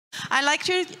I'd like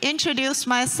to introduce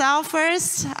myself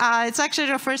first. It's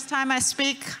actually the first time I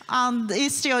speak on the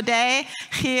Istio Day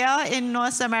here in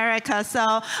North America.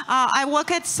 So I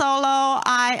work at Solo.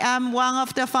 I am one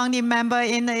of the founding members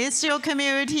in the Istio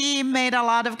community, made a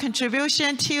lot of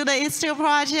contribution to the Istio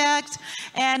project,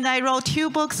 and I wrote 2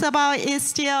 books about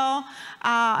Istio.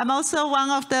 I'm also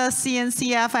one of the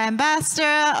CNCF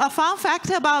ambassador. A fun fact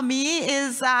about me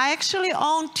is I actually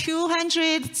own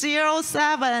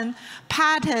 207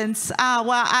 patents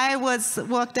while I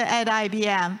worked at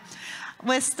IBM.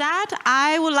 With that,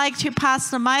 I would like to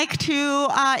pass the mic to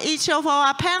each of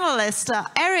our panelists.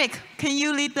 Eric, can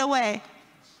you lead the way?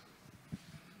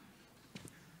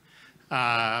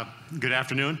 Good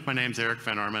afternoon. My name's Eric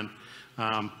Van Orman.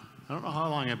 I don't know how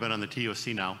long I've been on the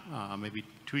TOC now, maybe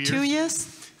 2 years? 2 years.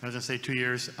 I was going to say 2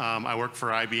 years. I work for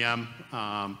IBM,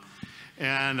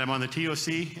 and I'm on the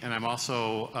TOC, and I'm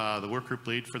also the work group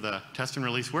lead for the test and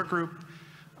release work group,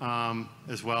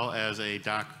 as well as a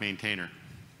doc maintainer.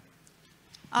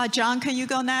 John, can you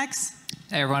go next?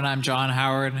 Hey everyone, I'm John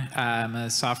Howard. I'm a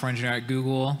software engineer at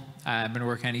Google. I've been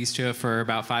working on Istio for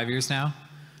about 5 years now.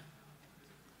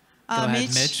 Go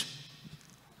ahead, Mitch.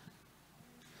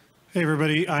 Hey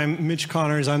everybody, I'm Mitch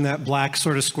Connors. I'm that black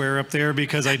sort of square up there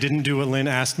because I didn't do what Lynn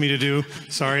asked me to do.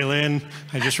 Sorry, Lynn.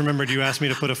 I just remembered you asked me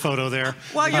to put a photo there.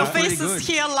 Well, your face is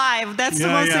here live. That's the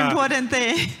most important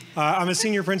thing. I'm a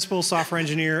senior principal software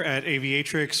engineer at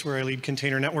Aviatrix, where I lead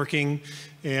container networking.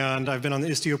 And I've been on the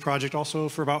Istio project also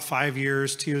for about 5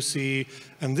 years, TOC.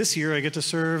 And this year I get to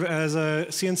serve as a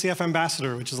CNCF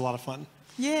ambassador, which is a lot of fun.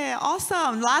 Yeah,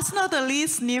 awesome. Last but not the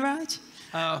least, Neeraj.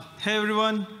 Hey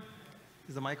everyone.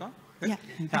 Is the mic on? Yeah,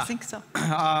 I think so.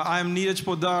 I'm Neeraj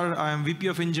Poddar. I'm VP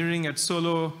of Engineering at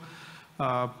Solo.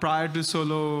 Prior to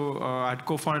Solo, I'd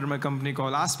co-founded my company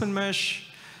called Aspen Mesh.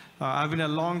 I've been a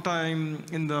long time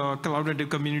in the cloud native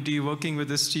community, working with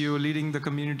Istio, leading the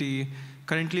community.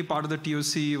 Currently part of the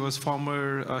TOC, was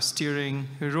former steering.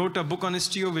 He wrote a book on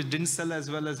Istio, which didn't sell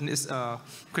as well as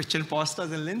Christian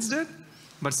Postas and Linz did,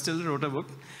 but still wrote a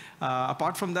book.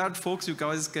 Apart from that, folks, you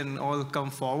guys can all come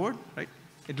forward, right?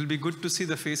 It will be good to see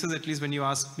the faces, at least when you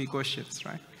ask me questions,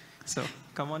 right? So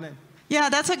come on in. Yeah,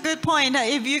 that's a good point.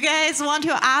 If you guys want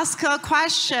to ask a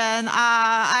question,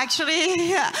 actually,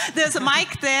 there's a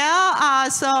mic there.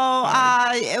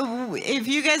 If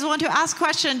you guys want to ask a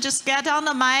question, just get on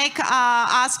the mic,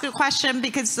 ask a question,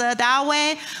 because that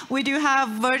way we do have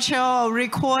virtual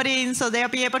recording, so they'll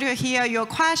be able to hear your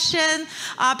question.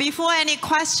 Before any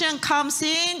question comes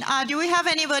in, do we have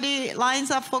anybody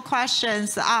lines up for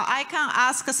questions? I can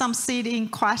ask some seeding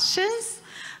questions.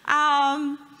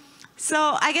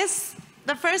 So I guess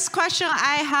the first question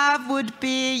I have would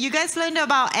be, you guys learned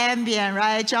about ambient,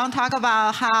 right? John talked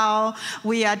about how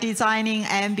we are designing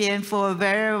ambient for a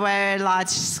very, very large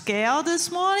scale this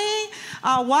morning.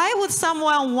 Why would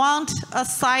someone want a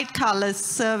sidecarless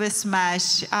service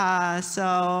mesh?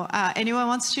 Anyone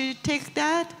wants to take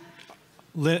that?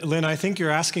 Lynn, I think you're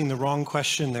asking the wrong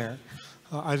question there.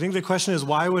 I think the question is,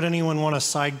 why would anyone want a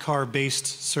sidecar-based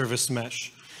service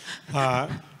mesh?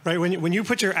 Right, when you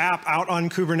put your app out on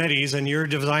Kubernetes and you're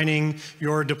designing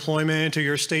your deployment or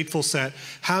your stateful set,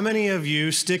 how many of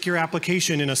you stick your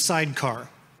application in a sidecar?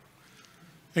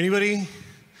 Anybody?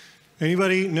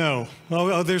 Anybody? No.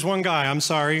 Oh, there's one guy. I'm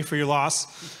sorry for your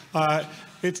loss.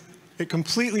 It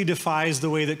completely defies the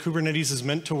way that Kubernetes is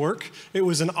meant to work. It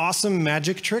was an awesome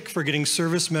magic trick for getting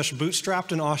service mesh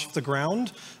bootstrapped and off the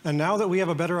ground. And now that we have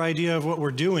a better idea of what we're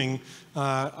doing,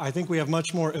 I think we have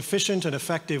much more efficient and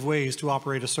effective ways to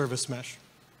operate a service mesh.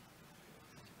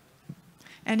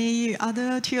 Any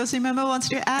other TOC member wants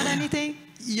to add anything?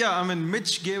 Yeah, I mean,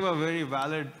 Mitch gave a very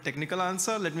valid technical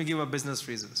answer. Let me give a business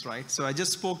reasons, right? So I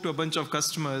just spoke to a bunch of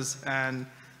customers, and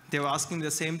they were asking the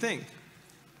same thing.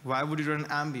 Why would you run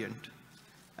ambient?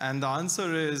 And the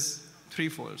answer is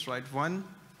threefold, right? One,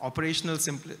 operational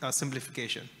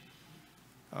simplification.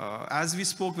 As we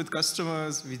spoke with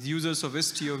customers, with users of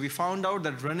Istio, we found out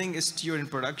that running Istio in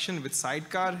production with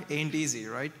sidecar ain't easy,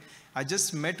 right? I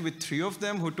just met with 3 of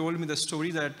them who told me the story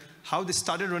that how they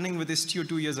started running with Istio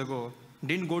 2 years ago,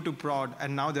 didn't go to prod,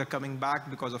 and now they're coming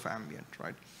back because of ambient,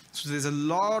 right? So there's a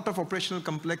lot of operational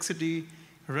complexity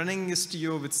running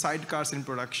Istio with sidecars in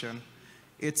production.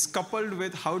 It's coupled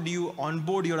with how do you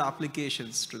onboard your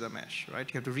applications to the mesh, right?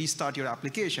 You have to restart your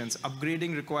applications.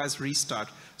 Upgrading requires restart.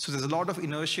 So there's a lot of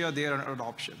inertia there on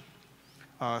adoption.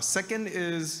 Second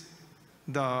is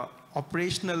the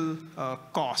operational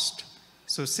cost.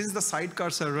 So since the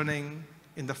sidecars are running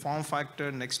in the form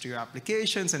factor next to your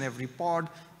applications and every pod,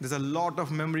 there's a lot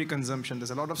of memory consumption.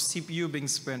 There's a lot of CPU being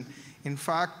spent. In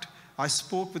fact, I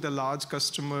spoke with a large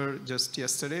customer just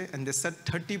yesterday, and they said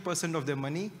 30% of their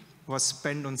money was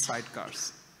spent on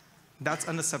sidecars. That's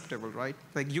unacceptable, right?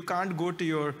 Like, you can't go to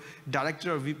your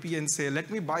director or VP and say, let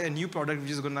me buy a new product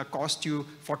which is going to cost you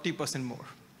 40% more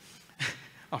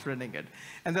of running it.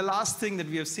 And the last thing that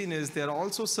we have seen is there are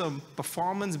also some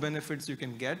performance benefits you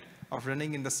can get of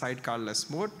running in the sidecar-less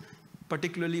mode,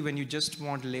 particularly when you just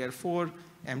want layer 4,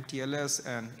 MTLS,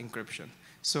 and encryption.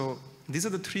 So these are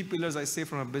the 3 pillars I say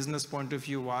from a business point of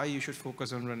view why you should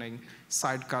focus on running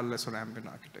sidecar-less or ambient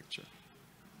architecture.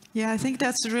 Yeah, I think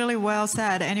that's really well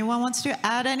said. Anyone wants to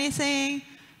add anything?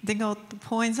 I think all the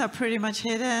points are pretty much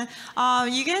hidden.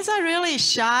 You guys are really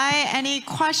shy. Any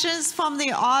questions from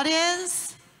the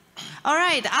audience? All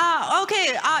right. Okay.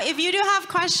 If you do have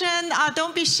questions,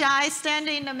 don't be shy. Stand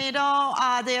in the middle.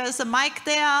 There's a mic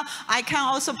there. I can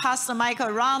also pass the mic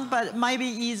around, but it might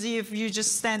be easy if you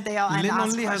just stand there and Lynn ask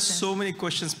only has questions. so many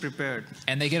questions prepared.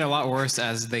 And they get a lot worse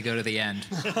as they go to the end.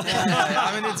 Yeah.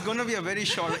 I mean, it's going to be a very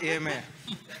short AMA.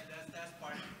 That's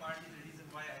partly the reason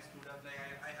why I stood up. Like,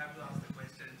 I have to ask the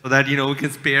question so that, you know, we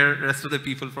can spare the rest of the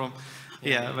people from,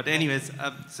 yeah. But anyways,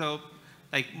 so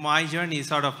like my journey is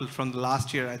sort of from the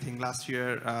last year. I think last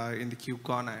year in the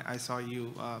KubeCon, I saw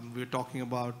you. We were talking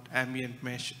about ambient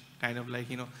mesh, kind of like,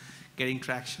 you know, getting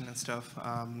traction and stuff.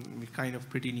 Kind of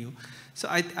pretty new. So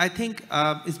I think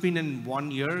it's been in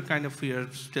 1 year, kind of we are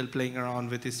still playing around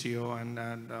with Istio and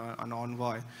on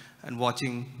Envoy and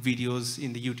watching videos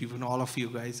in the YouTube and all of you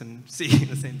guys and seeing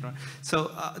the same thing.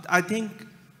 So I think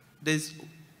there's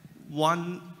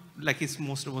one, like it's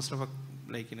most of a,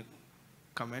 like, you know,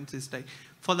 comments is like,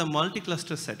 for the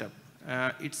multi-cluster setup,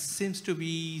 it seems to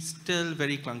be still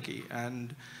very clunky,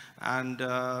 and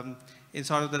it's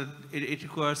sort of it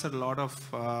requires a lot of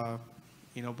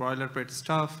you know, boilerplate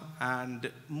stuff,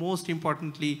 and most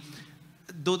importantly,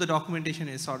 though the documentation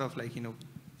is sort of like, you know,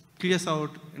 clears out,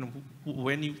 you know,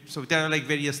 when you, so there are like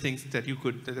various things that you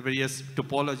could, the various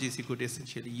topologies you could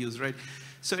essentially use, right?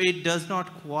 So it does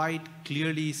not quite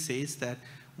clearly says that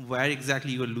where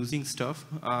exactly you are losing stuff.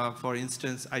 For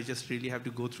instance, I just really have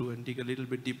to go through and dig a little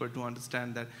bit deeper to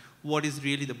understand that what is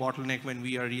really the bottleneck when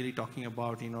we are really talking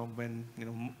about, you know, when, you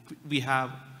know, we have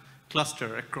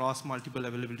cluster across multiple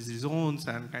availability zones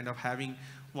and kind of having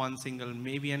one single,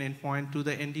 maybe an endpoint to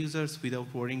the end users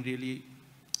without worrying really.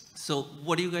 So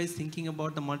what are you guys thinking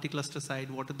about the multi-cluster side?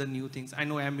 What are the new things? I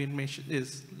know ambient mesh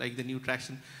is like the new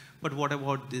traction, but what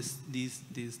about these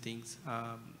things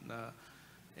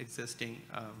existing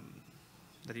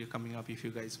that you're coming up, if you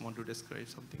guys want to describe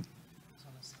something?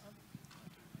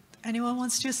 Anyone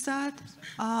wants to start?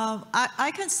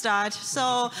 I can start.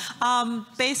 So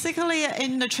basically,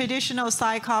 in the traditional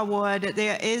sidecar world,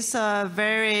 there is a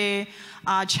very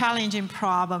challenging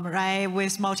problem, right?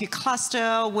 With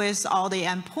multi-cluster, with all the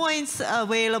endpoints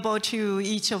available to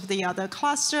each of the other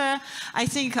cluster. I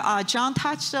think John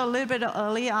touched a little bit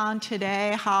early on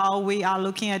today how we are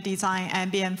looking at design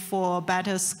ambient for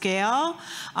better scale.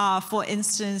 For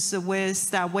instance,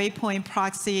 with that waypoint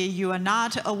proxy, you are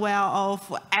not aware of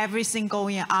everything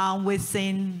going on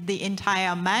within the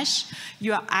entire mesh.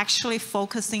 You are actually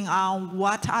focusing on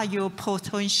what are your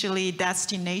potentially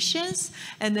destinations,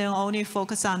 and then only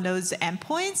focus on those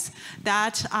endpoints.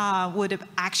 That would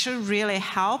actually really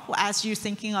help as you're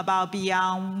thinking about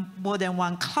beyond more than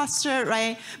one cluster,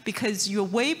 right? Because your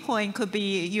waypoint could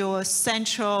be your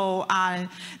central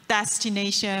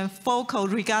destination focal,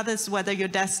 regardless whether your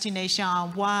destination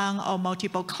on one or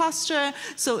multiple cluster.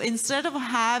 So instead of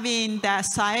having that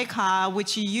sidecar,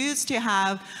 which you used to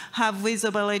have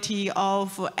visibility of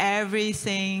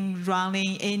everything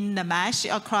running in the mesh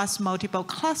across multiple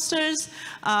clusters,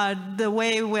 the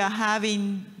way we're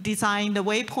having designed the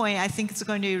waypoint, I think it's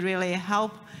going to really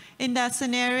help in that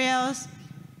scenarios.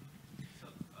 So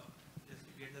just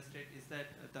to get the straight, is that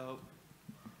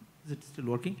is it still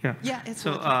working? Yeah. Yeah, it's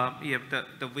so, working. yeah,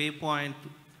 the waypoint,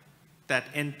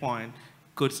 that endpoint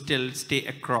could still stay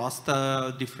across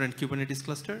the different Kubernetes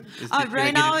cluster?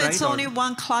 Right now, it's only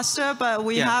one cluster, but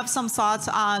we have some thoughts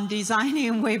on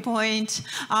designing waypoint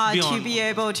to be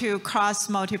able to cross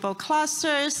multiple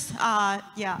clusters.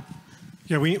 Yeah,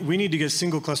 we need to get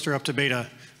single cluster up to beta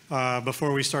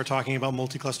before we start talking about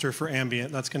multi-cluster for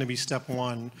ambient. That's going to be step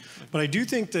one. But I do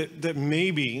think that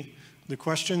maybe the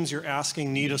questions you're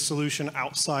asking need a solution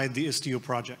outside the Istio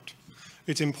project.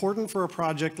 It's important for a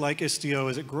project like Istio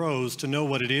as it grows to know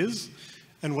what it is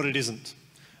and what it isn't.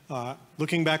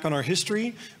 Looking back on our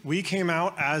history, we came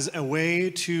out as a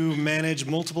way to manage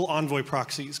multiple Envoy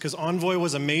proxies, because Envoy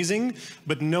was amazing,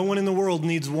 but no one in the world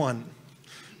needs one.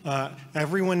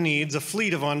 Everyone needs a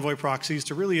fleet of Envoy proxies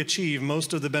to really achieve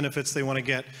most of the benefits they want to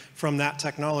get from that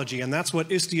technology. And that's what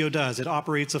Istio does. It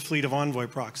operates a fleet of Envoy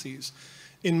proxies.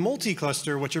 In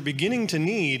multi-cluster, what you're beginning to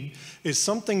need is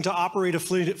something to operate a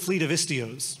fleet of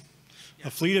Istios.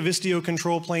 A fleet of Istio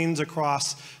control planes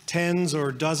across tens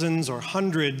or dozens or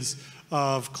hundreds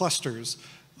of clusters.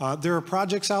 There are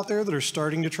projects out there that are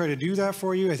starting to try to do that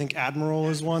for you. I think Admiral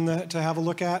is one to have a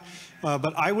look at.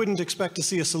 But I wouldn't expect to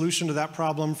see a solution to that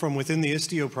problem from within the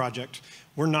Istio project.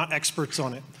 We're not experts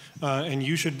on it. And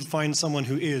you should find someone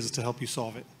who is to help you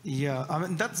solve it. Yeah, I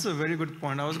mean, that's a very good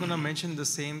point. I was going to mention the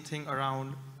same thing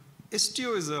around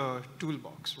Istio is a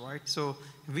toolbox, right? So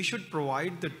we should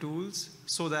provide the tools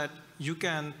so that you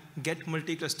can get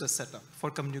multi-cluster setup for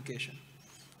communication.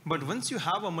 But once you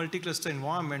have a multi-cluster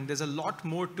environment, there's a lot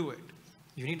more to it.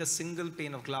 You need a single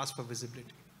pane of glass for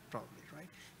visibility, probably, right?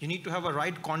 You need to have a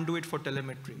right conduit for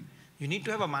telemetry. You need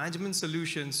to have a management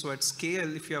solution so at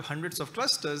scale, if you have hundreds of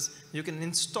clusters, you can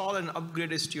install and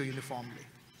upgrade Istio uniformly,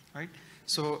 right?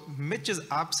 So Mitch is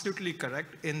absolutely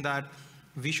correct in that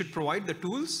we should provide the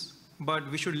tools, but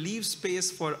we should leave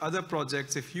space for other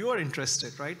projects if you are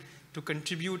interested, right? To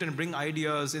contribute and bring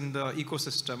ideas in the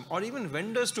ecosystem, or even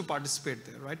vendors to participate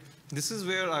there, right? This is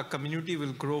where our community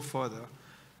will grow further.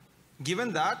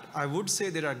 Given that, I would say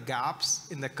there are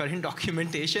gaps in the current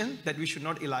documentation that we should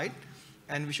not elide,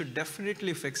 and we should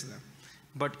definitely fix them.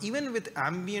 But even with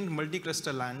ambient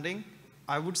multi-cluster landing,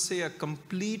 I would say a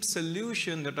complete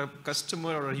solution that a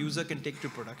customer or a user can take to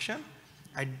production,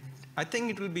 I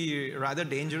think it will be rather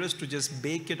dangerous to just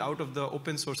bake it out of the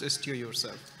open source Istio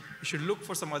yourself. You should look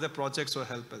for some other projects or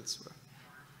help elsewhere.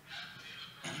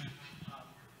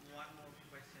 One more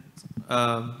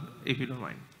question, if you don't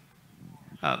mind.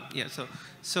 Yeah,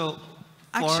 so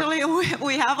Actually,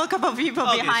 we have a couple of people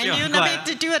behind you. Let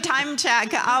me do a time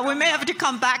check. We may have to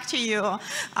come back to you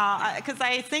because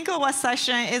I think our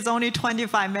session is only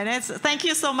 25 minutes. Thank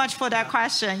you so much for that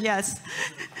question. Yes.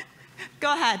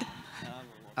 Go ahead.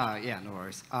 Yeah, no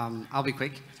worries. I'll be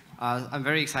quick. I'm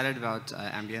very excited about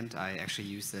Ambient. I actually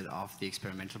used it off the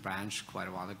experimental branch quite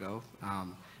a while ago.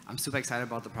 I'm super excited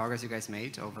about the progress you guys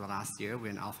made over the last year.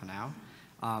 We're in alpha now.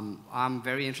 I'm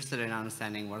very interested in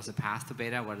understanding what is the path to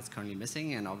beta, what is currently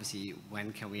missing, and obviously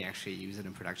when can we actually use it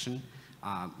in production.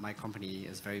 My company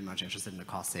is very much interested in the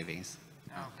cost savings.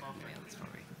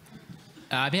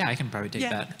 Yeah, I can probably take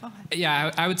that.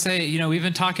 Yeah, I would say, you know, we've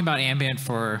been talking about Ambient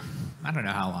for, I don't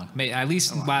know how long. At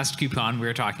least last KubeCon we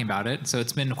were talking about it, so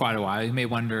it's been quite a while. You may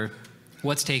wonder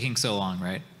what's taking so long,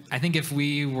 right? I think if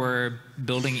we were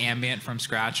building Ambient from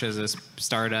scratch as a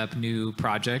startup new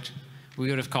project, we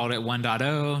would have called it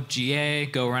 1.0, GA,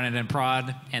 go run it in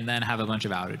prod, and then have a bunch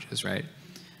of outages, right?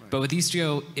 But with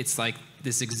Istio, it's like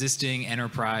this existing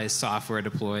enterprise software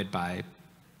deployed by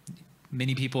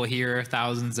many people here,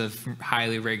 thousands of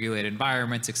highly regulated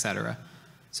environments, et cetera.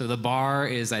 So the bar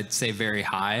is, I'd say, very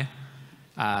high.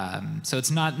 So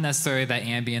it's not necessarily that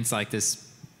Ambient's like this,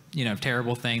 you know,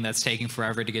 terrible thing that's taking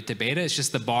forever to get to beta. It's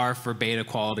just the bar for beta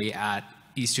quality at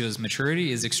Istio's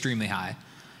maturity is extremely high.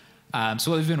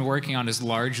 So what we've been working on is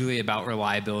largely about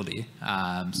reliability.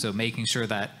 So making sure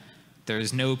that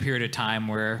there's no period of time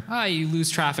where you lose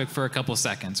traffic for a couple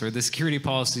seconds, or the security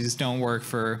policies don't work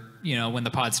for, you know, when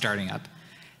the pod's starting up.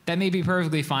 That may be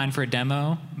perfectly fine for a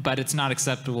demo, but it's not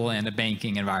acceptable in a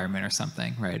banking environment or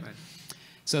something, right?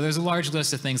 So there's a large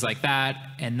list of things like that,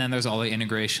 and then there's all the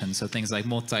integrations. So things like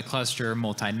multi-cluster,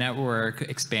 multi-network,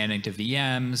 expanding to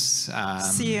VMs.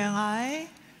 CNI?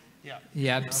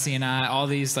 Yep, CNI, all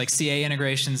these like CA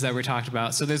integrations that we talked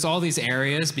about. So there's all these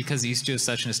areas because Istio is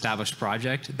such an established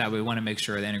project that we want to make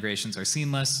sure the integrations are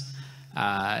seamless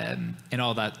and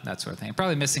all that sort of thing.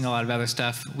 Probably missing a lot of other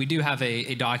stuff. We do have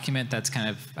a document that's kind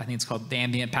of, I think it's called the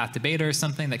Ambient Path to Beta or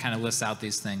something, that kind of lists out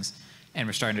these things, and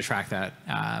we're starting to track that.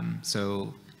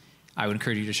 So I would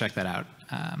encourage you to check that out.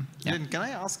 Lynn, can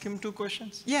I ask him 2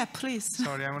 questions? Yeah, please.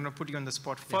 Sorry, I'm going to put you on the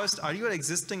spot. First, are you an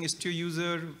existing Istio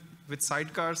user with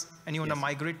sidecars, and you want to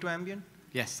migrate to Ambient?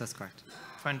 Yes, that's correct.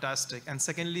 Fantastic. And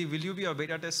secondly, will you be a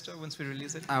beta tester once we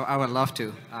release it? I would love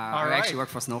to. I actually work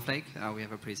for Snowflake. We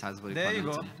have a pretty sizable There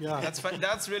deployment. you go. Yeah.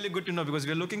 That's really good to know because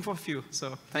we're looking for a few.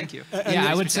 So thank you. Yeah,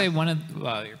 I would say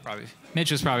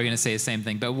Mitch was probably going to say the same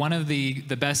thing, but one of the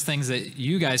best things that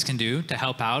you guys can do to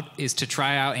help out is to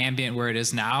try out Ambient where it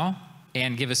is now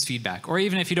and give us feedback. Or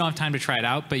even if you don't have time to try it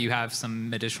out, but you have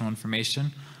some additional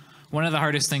information. One of the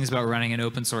hardest things about running an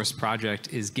open source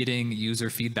project is getting user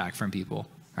feedback from people,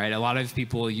 right? A lot of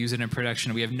people use it in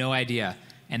production. We have no idea.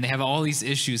 And they have all these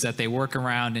issues that they work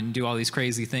around and do all these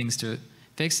crazy things to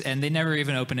fix, and they never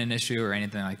even open an issue or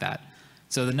anything like that.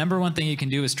 So the number one thing you can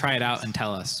do is try it out and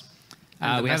tell us.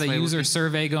 We have a user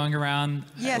survey going around.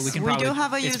 Yes, we do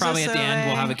have a user survey. It's probably at the end.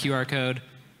 We'll have a QR code.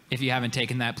 If you haven't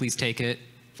taken that, please take it.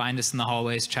 Find us in the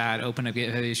hallways, chat, open up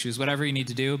GitHub issues, whatever you need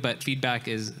to do. But feedback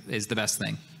is the best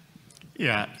thing.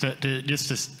 Yeah, just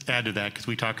to add to that, because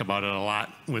we talk about it a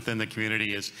lot within the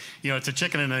community, is, it's a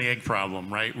chicken and the egg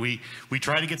problem, right? We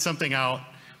try to get something out.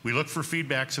 We look for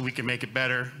feedback so we can make it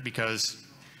better, because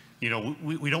we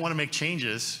don't want to make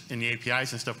changes in the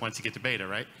APIs and stuff once you get to beta,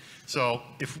 right? So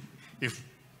if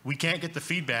we can't get the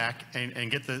feedback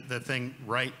and get the thing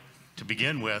right to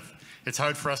begin with, it's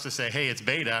hard for us to say, hey, it's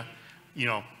beta,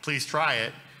 please try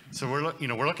it. So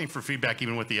we're looking for feedback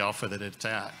even with the alpha that it's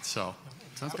at. So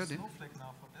sounds good.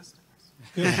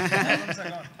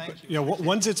 Thank you. Yeah,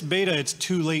 once it's beta, it's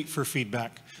too late for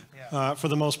feedback, for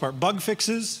the most part. Bug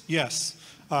fixes, yes.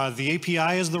 The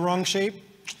API is the wrong shape.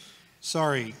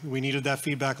 Sorry, we needed that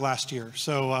feedback last year.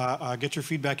 So get your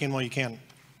feedback in while you can.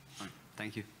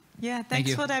 Thank you. Yeah,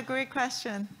 thanks for that great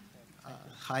question.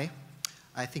 Hi.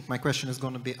 I think my question is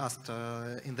going to be asked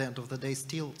in the end of the day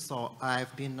still. So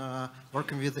I've been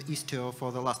working with Istio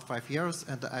for the last 5 years,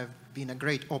 and I've been a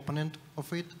great opponent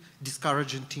of it,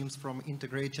 discouraging teams from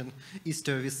integrating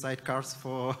Istio with sidecars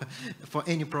for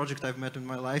any project I've met in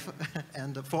my life,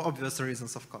 and for obvious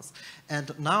reasons, of course.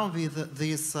 And now with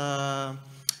this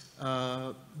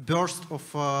burst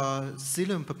of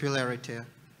Cilium popularity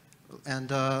and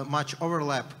much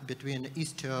overlap between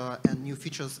Istio and new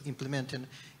features implementing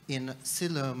in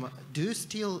Cilium, do you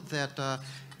still that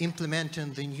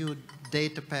implementing the new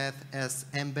data path as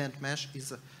ambient mesh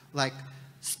is like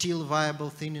still viable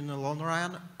thing in the long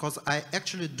run? Because I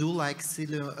actually do like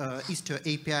Istio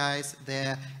APIs.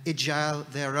 They're agile,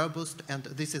 they're robust, and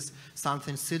this is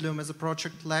something Cilium as a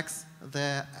project lacks,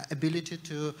 the ability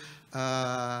to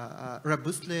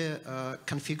robustly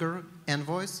configure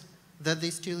envoys that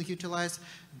they still utilize.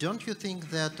 Don't you think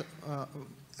that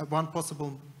one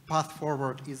possible path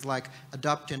forward is like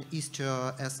adopting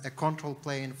Istio as a control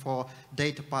plane for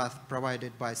data path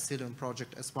provided by Cilium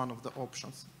project as one of the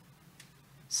options?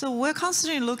 So we're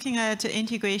constantly looking at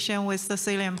integration with the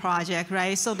Cilium project,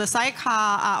 right? So the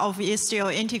sidecar of Istio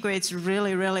integrates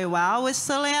really, really well with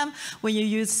Cilium when you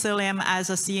use Cilium as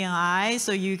a CNI.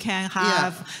 So you can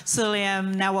have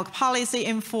Cilium network policy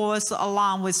enforced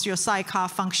along with your sidecar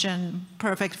function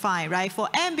perfect fine, right? For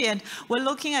ambient, we're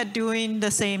looking at doing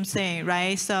the same thing,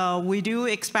 right? So we do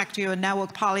expect your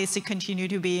network policy continue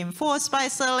to be enforced by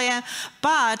Cilium,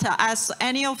 but as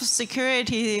any of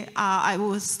security, I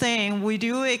was saying, we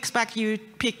do expect you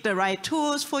pick the right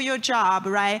tools for your job,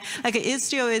 right? Like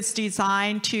Istio is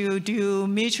designed to do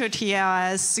mutual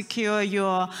TLS, secure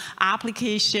your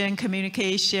application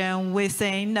communication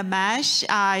within the mesh.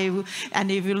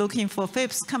 And if you're looking for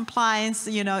FIPS compliance,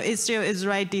 Istio is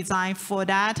designed for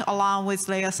that, along with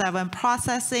layer 7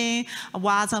 processing,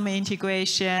 WASM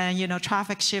integration,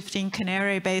 traffic shifting,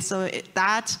 canary base. So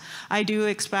that I do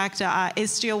expect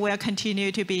Istio will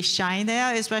continue to be shine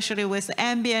there, especially with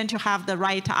ambient to have the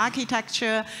right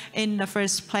architecture in the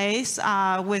first place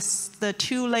with the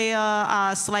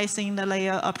two-layer slicing the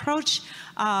layer approach.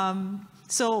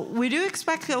 So we do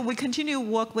expect we continue to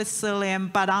work with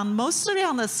Cilium, but mostly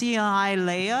on the CNI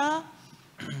layer.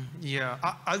 Yeah,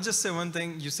 I'll just say one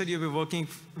thing. You said you've been working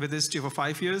with Istio for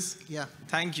 5 years? Yeah.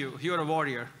 Thank you. You're a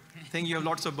warrior. I think you have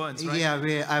lots of burns, right?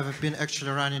 Yeah, I've been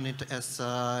actually running it as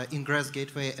ingress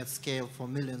gateway at scale for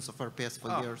millions of RPS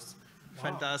for years.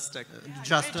 Fantastic.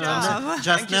 Just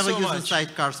never using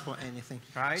sidecars for anything.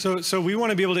 Right. So we want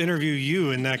to be able to interview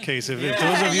you in that case. If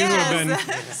those of you who have been,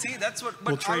 see, that's what.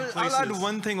 But I'll add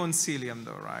one thing on Cilium,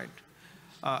 though, right?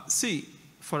 See,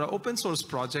 for an open source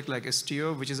project like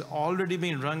Istio, which is already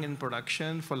being run in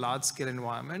production for large scale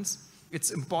environments,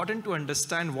 it's important to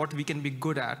understand what we can be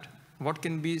good at, what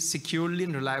can we securely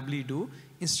and reliably do,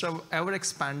 instead of ever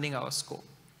expanding our scope,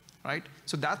 right?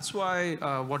 So that's why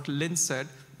what Lynn said.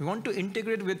 We want to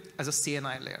integrate with as a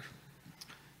CNI layer.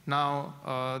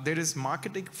 Now, there is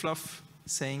marketing fluff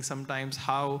saying sometimes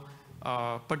how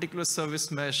particular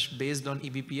service mesh based on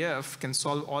eBPF can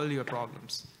solve all your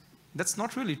problems. That's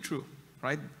not really true,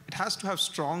 right? It has to have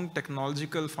strong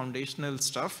technological foundational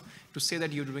stuff to say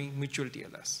that you're doing mutual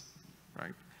TLS,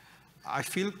 right? I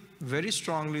feel very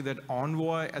strongly that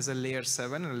Envoy as a layer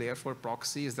 7 and a layer 4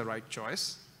 proxy is the right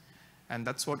choice. And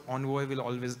that's what Envoy will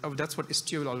always, that's what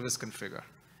Istio will always configure.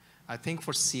 I think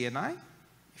for CNI,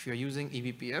 if you're using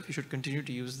eBPF, you should continue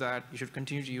to use that. You should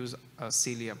continue to use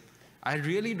Cilium. I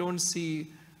really don't see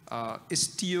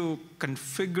Istio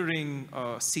configuring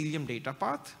Cilium data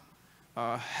path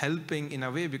helping in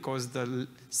a way, because the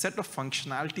set of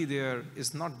functionality there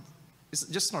is not it's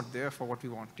just not there for what we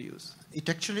want to use. It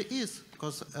actually is,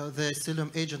 because the Cilium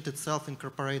agent itself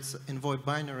incorporates Envoy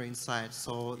binary inside,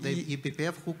 so the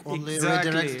eBPF hook only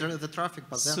redirects the traffic.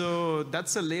 But then so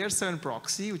that's a layer 7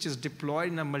 proxy, which is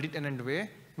deployed in a multi-tenant way,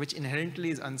 which inherently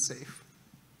is unsafe.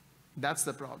 That's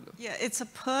the problem. Yeah, it's a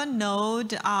per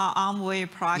node Envoy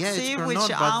proxy, yeah, it's per which node,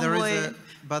 but Envoy.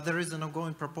 But there is an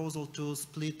ongoing proposal to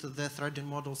split the threading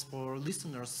models for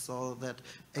listeners so that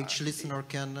each listener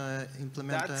can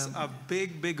implement. That's a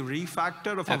big, big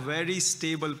refactor of a very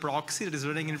stable proxy that is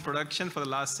running in production for the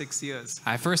last 6 years.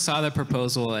 I first saw the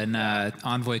proposal in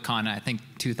EnvoyCon, I think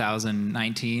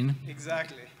 2019.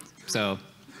 Exactly. So.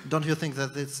 Don't you think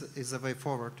that this is a way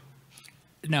forward?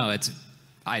 No,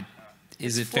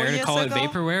 is it fair to call it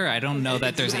vaporware? I don't know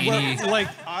that there's any.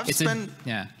 I've spent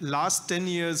last 10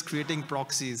 years creating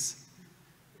proxies.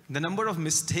 The number of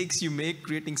mistakes you make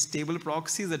creating stable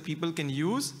proxies that people can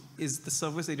use the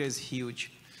surface area is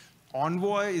huge.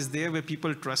 Envoy is there where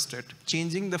people trust it.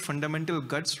 Changing the fundamental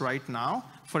guts right now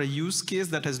for a use case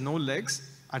that has no legs,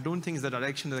 I don't think is the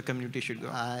direction that the community should go.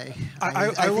 I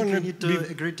think we need to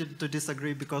agree to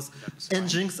disagree, because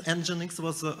Nginx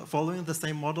was following the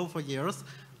same model for years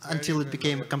until it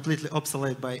became completely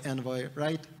obsolete by Envoy,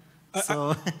 right?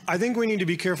 So I think we need to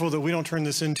be careful that we don't turn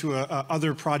this into a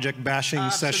other project bashing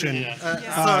session.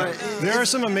 There are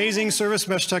some amazing service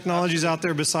mesh technologies out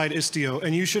there beside Istio,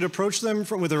 and you should approach them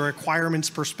with a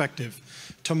requirements perspective.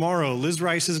 Tomorrow, Liz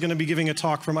Rice is going to be giving a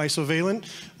talk from Isovalent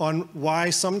on why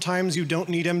sometimes you don't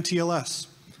need MTLS.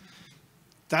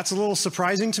 That's a little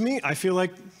surprising to me. I feel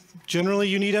like generally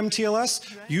you need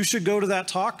MTLS. Right. You should go to that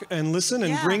talk and listen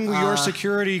and bring your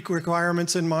security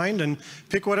requirements in mind and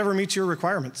pick whatever meets your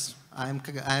requirements. I'm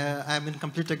in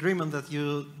complete agreement that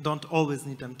you don't always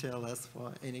need MTLS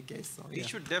for any case. So, we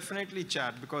should definitely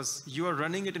chat, because you are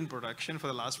running it in production for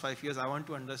the last 5 years. I want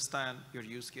to understand your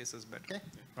use cases better. Okay.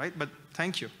 Right? But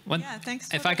thank you.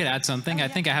 Thanks. If I could add something, I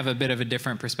think I have a bit of a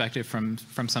different perspective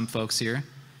from some folks here.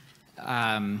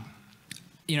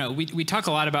 You know, we talk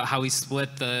a lot about how we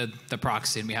split the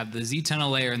proxy, and we have the ztunnel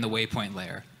layer and the waypoint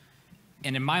layer.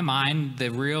 And in my mind,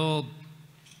 the real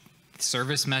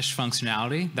service mesh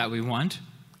functionality that we want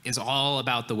is all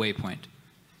about the waypoint.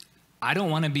 I don't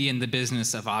want to be in the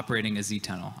business of operating a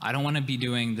ztunnel. I don't want to be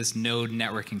doing this node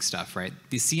networking stuff, right?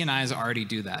 The CNIs already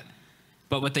do that.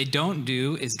 But what they don't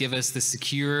do is give us the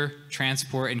secure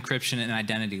transport, encryption, and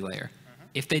identity layer.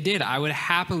 If they did, I would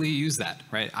happily use that,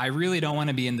 right? I really don't want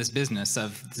to be in this business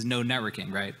of this node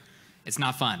networking, right? It's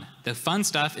not fun. The fun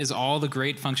stuff is all the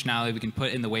great functionality we can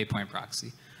put in the waypoint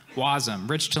proxy. WASM,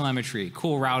 rich telemetry,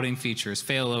 cool routing features,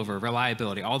 failover,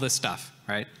 reliability, all this stuff,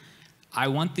 right? I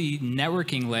want the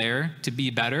networking layer to be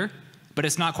better, but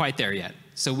it's not quite there yet.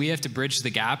 So we have to bridge the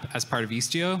gap as part of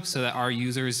Istio so that our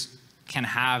users can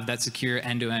have that secure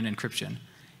end-to-end encryption.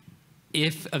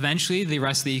 If eventually the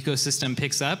rest of the ecosystem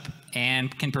picks up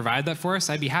and can provide that for us,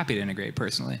 I'd be happy to integrate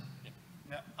personally.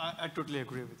 Yeah, I totally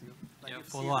agree with you. Like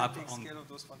follow up on scale of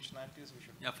those functionalities, we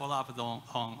should. Yeah, follow up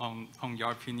on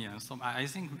your opinion. So I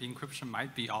think encryption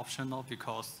might be optional,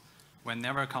 because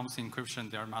whenever it comes to encryption,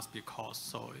 there must be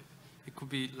cost. So it could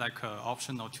be like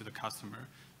optional to the customer.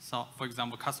 So for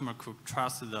example, customer could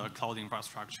trust the cloud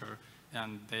infrastructure,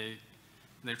 and they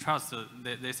trust,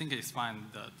 they think it's fine.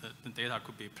 The data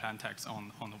could be plain text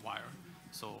on the wire.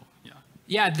 So yeah.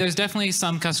 Yeah, there's definitely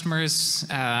some customers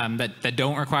that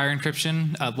don't require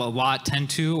encryption. A lot tend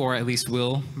to, or at least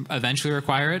will eventually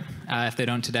require it if they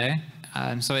don't today.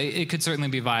 So it could certainly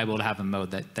be viable to have a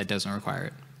mode that doesn't require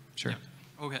it. Sure.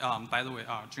 Yeah. Okay. By the way,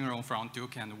 Jinrong from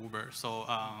Duke and Uber. So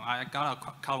I got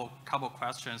a couple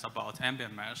questions about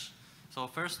ambient mesh. So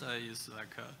first is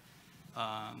like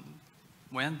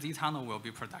when ztunnel will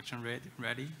be production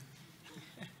ready?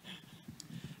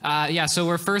 Yeah, so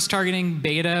we're first targeting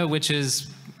beta, which is,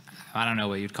 I don't know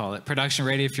what you'd call it, production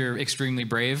ready if you're extremely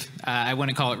brave. I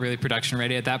wouldn't call it really production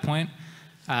ready at that point.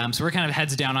 So we're kind of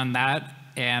heads down on that.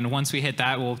 And once we hit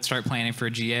that, we'll start planning for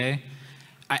GA.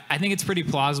 I think it's pretty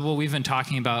plausible. We've been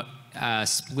talking about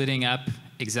splitting up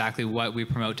exactly what we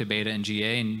promote to beta and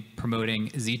GA, and promoting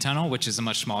ztunnel, which is a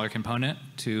much smaller component,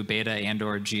 to beta and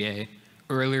or GA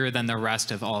earlier than the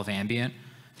rest of all of ambient,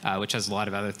 which has a lot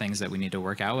of other things that we need to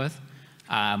work out with.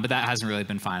 But that hasn't really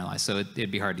been finalized, so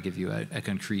it'd be hard to give you a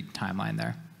concrete timeline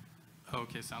there.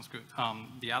 Okay, sounds good.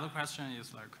 The other question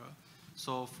is like,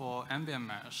 so for ambient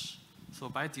mesh, so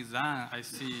by design, I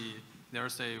see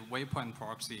there's a waypoint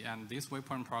proxy, and this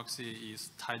waypoint proxy is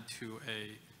tied to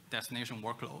a destination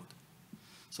workload.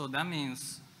 So that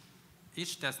means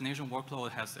each destination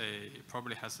workload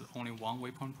probably has only one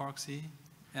waypoint proxy.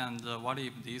 And what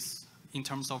if this, in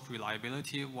terms of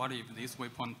reliability, what if this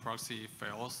waypoint proxy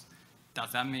fails?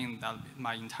 does that mean that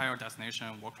my entire destination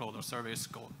workload or service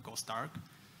goes dark?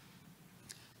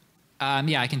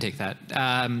 Yeah, I can take that.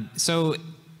 So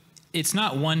it's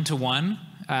not one-to-one.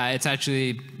 It's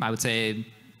actually, I would say,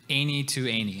 any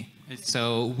to any.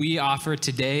 So we offer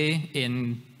today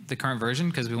in the current version,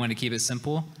 because we want to keep it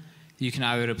simple, you can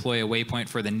either deploy a waypoint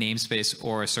for the namespace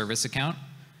or a service account.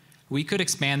 We could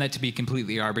expand that to be a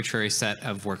completely arbitrary set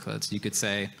of workloads. You could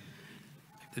say,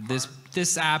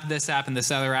 this app, and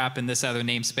this other app, and this other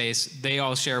namespace, they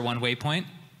all share one waypoint.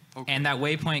 Okay. And that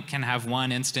waypoint can have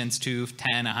 1 instance, 2,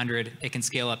 10, 100. It can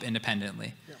scale up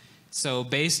independently. Yeah. So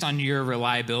based on your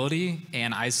reliability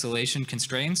and isolation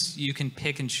constraints, you can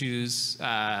pick and choose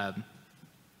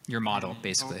your model,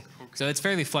 basically. Okay. So it's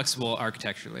fairly flexible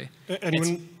architecturally.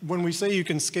 And when we say you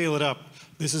can scale it up,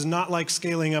 this is not like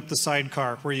scaling up the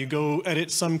sidecar, where you go edit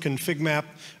some config map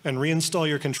and reinstall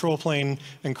your control plane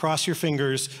and cross your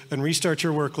fingers and restart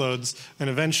your workloads, and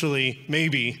eventually,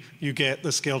 maybe, you get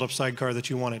the scaled up sidecar that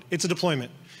you wanted. It's a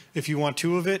deployment. If you want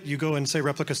 2 of it, you go and say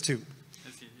replicas 2.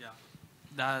 I see,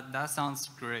 yeah. That sounds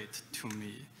great to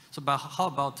me. So, but how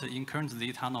about in current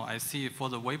Z-tunnel? I see for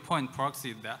the waypoint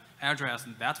proxy, that address,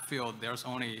 that field, there's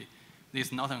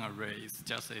not an array, it's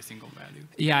just a single value.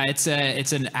 Yeah, it's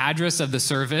an address of the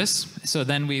service. So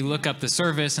then we look up the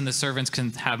service, and the servants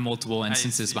can have multiple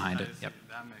instances behind it. Yep.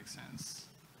 That makes sense.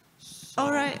 So,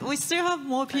 all right, we still have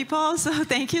more people, so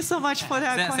thank you so much for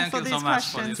these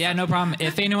questions. Yeah, no problem.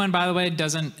 If anyone, by the way,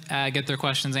 doesn't get their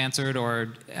questions answered,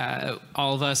 or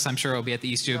all of us, I'm sure will be at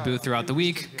the Istio booth throughout the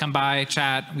week. Come by,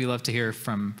 chat. We love to hear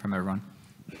from everyone.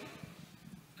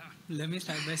 Let me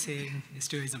start by saying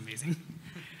Istio is amazing.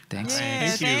 Thanks.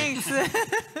 Yeah, thanks.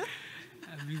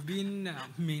 We've been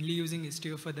mainly using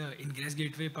Istio for the ingress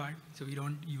gateway part, so we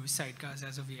don't use sidecars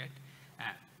as of yet,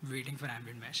 waiting for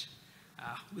ambient mesh.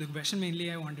 The question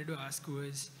mainly I wanted to ask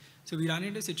was, so we run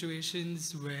into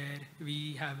situations where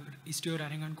we have Istio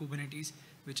running on Kubernetes,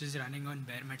 which is running on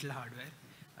bare metal hardware,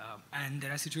 and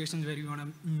there are situations where we want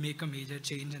to make a major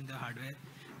change in the hardware,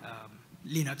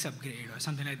 Linux upgrade or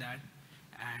something like that,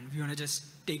 and we want to just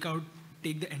take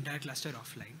the entire cluster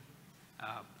offline.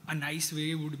 A nice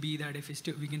way would be that if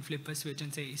Istio, we can flip a switch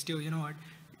and say, Istio, you know what,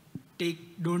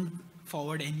 don't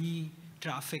forward any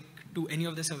traffic to any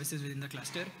of the services within the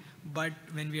cluster, but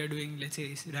when we are doing, let's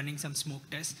say, running some smoke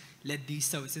tests, let these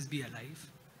services be alive.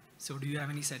 So do you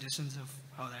have any suggestions of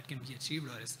how that can be achieved,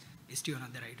 or is Istio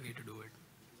not the right way to do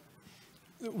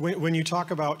it? When you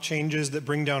talk about changes that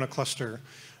bring down a cluster,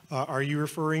 are you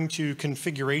referring to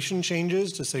configuration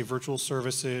changes to, say, virtual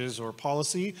services or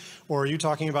policy, or are you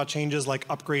talking about changes like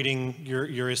upgrading your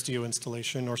Istio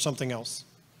installation or something else?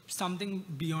 Something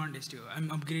beyond Istio. I'm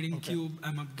upgrading Cube,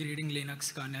 I'm upgrading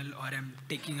Linux kernel, or I'm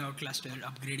taking out cluster,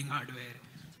 upgrading hardware,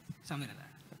 something like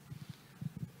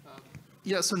that.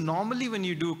 Yeah, so normally when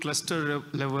you do cluster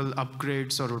level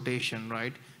upgrades or rotation,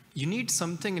 right, you need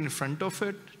something in front of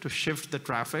it to shift the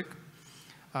traffic.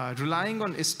 Relying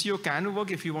on Istio can work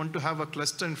if you want to have a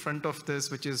cluster in front of this,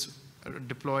 which is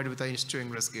deployed with an Istio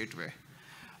ingress gateway.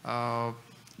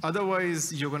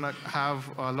 Otherwise, you're going to have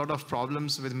a lot of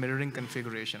problems with mirroring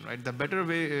configuration, right? The better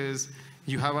way is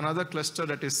you have another cluster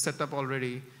that is set up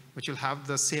already, which will have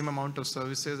the same amount of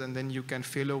services, and then you can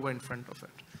fail over in front of it.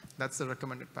 That's the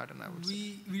recommended pattern, I would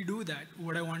say. We do that.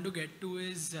 What I want to get to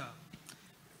is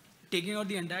taking out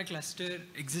the entire cluster,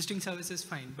 existing services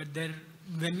fine, but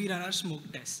when we run our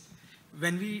smoke tests,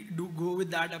 when we do go with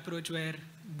that approach where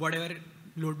whatever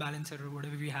load balancer or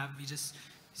whatever we have, we just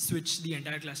switch the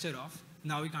entire cluster off.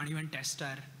 Now we can't even test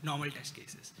our normal test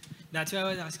cases. That's why I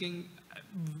was asking,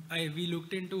 we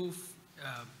looked into,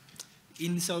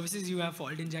 in services you have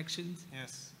fault injections.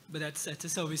 Yes. But that's a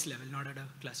service level, not at a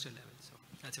cluster level. So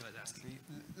that's what I was asking.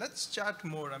 Let's chat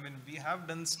more. I mean, we have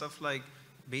done stuff like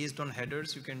based on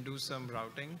headers, you can do some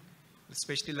routing,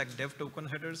 especially like dev token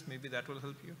headers. Maybe that will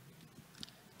help you.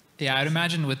 Yeah, I'd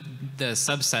imagine with the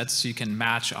subsets, you can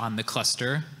match on the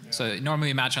cluster. Yeah. So normally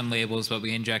you match on labels, but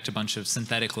we inject a bunch of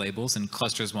synthetic labels, and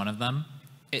cluster is one of them.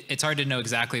 It's hard to know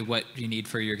exactly what you need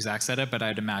for your exact setup, but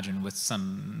I'd imagine with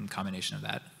some combination of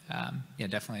that. Yeah,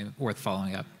 definitely worth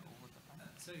following up.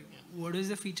 So what is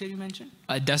the feature you mentioned?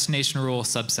 A destination rule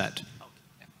subset. Okay.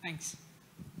 Yeah. Thanks.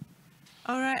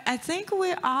 All right, I think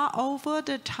we are over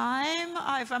the time.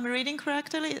 If I'm reading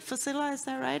correctly, Fasila, is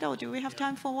that right? Or do we have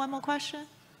time for one more question?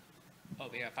 Oh,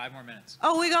 we got 5 more minutes.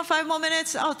 Oh, we got 5 more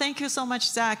minutes? Oh, thank you so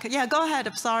much, Zach. Yeah, go ahead.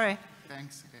 I'm sorry.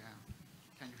 Thanks.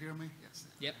 Can you hear me? Yes.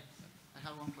 Yep. I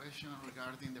have one question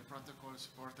regarding the protocol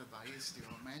supported by Istio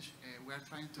Mesh. We are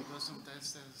trying to do some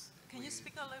tests. Can you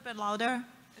speak a little bit louder?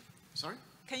 Sorry?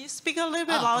 Can you speak a little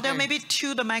bit louder, maybe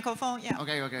to the microphone? Yeah.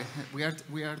 Okay.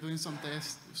 We are doing some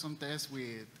tests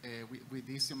with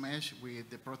Istio Mesh with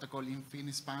the protocol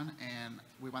InfiniSpan, and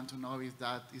we want to know if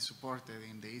that is supported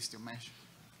in the Istio Mesh.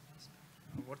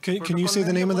 Can you say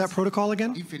the name of that protocol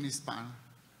again? InfiniSpan.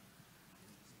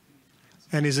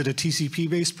 And is it a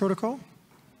TCP-based protocol?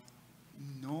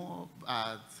 No,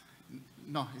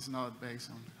 no, it's not based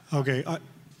on. Okay.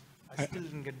 I still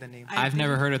didn't get the name. I've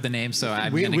never heard of the name, so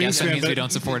I'm going to guess that means we don't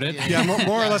support it. Yeah,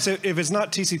 more or less, if it's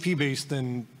not TCP-based,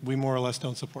 then we more or less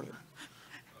don't support it.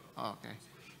 Oh,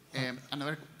 okay.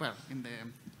 Another, well, in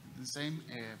the same,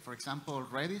 for example,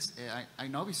 Redis, I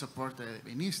know we support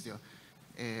in Istio,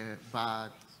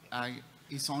 but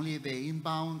it's only the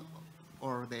inbound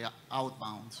or the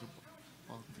outbound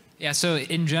support. Yeah, so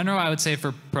in general, I would say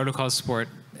for protocol support,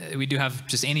 we do have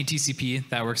just any TCP,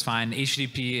 that works fine.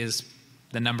 HTTP is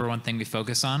the #1 thing we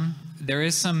focus on. There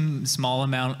is some small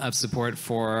amount of support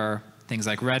for things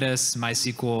like Redis,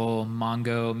 MySQL,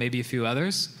 Mongo, maybe a few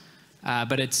others.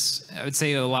 But it's, I would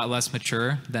say, a lot less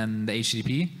mature than the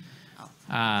HTTP.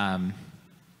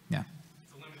 Yeah.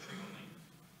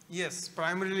 Yes,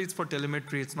 primarily it's for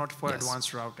telemetry. It's not for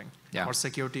advanced routing or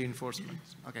security enforcement.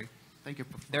 Okay, thank you.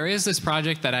 There is this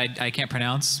project that I can't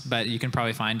pronounce, but you can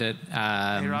probably find it.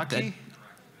 Iraqi?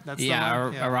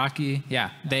 Iraqi. Yeah,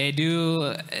 they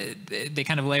do. They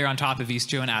kind of layer on top of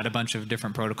Istio and add a bunch of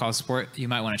different protocol support. You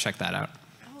might want to check that out.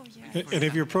 Oh, yeah. And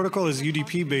if your protocol is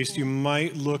UDP based, you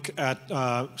might look at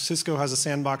Cisco has a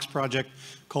sandbox project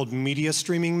called Media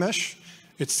Streaming Mesh.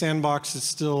 It's sandbox. It's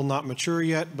still not mature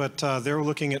yet, but they're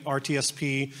looking at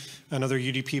RTSP and other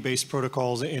UDP based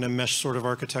protocols in a mesh sort of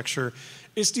architecture.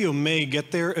 Istio may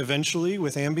get there eventually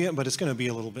with ambient, but it's going to be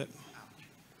a little bit.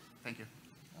 Thank you.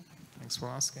 Thanks for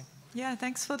asking. Yeah,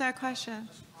 thanks for that question.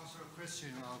 Also a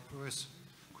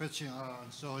question,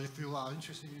 so if you are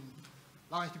interested in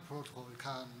Lightning protocol, you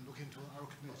can look into our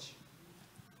community.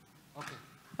 Okay.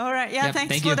 All right, yeah, thanks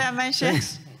thank for you. that mention.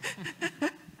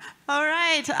 All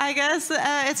right, I guess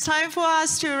it's time for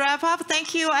us to wrap up.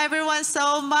 Thank you everyone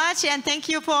so much, and thank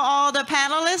you for all the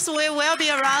panelists. We will be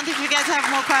around if you guys have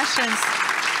more questions.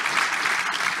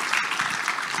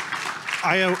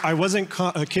 I wasn't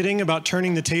kidding about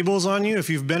turning the tables on you. If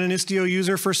you've been an Istio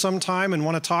user for some time and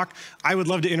want to talk, I would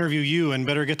love to interview you and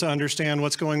better get to understand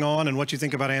what's going on and what you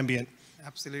think about ambient.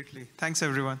 Absolutely. Thanks,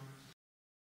 everyone.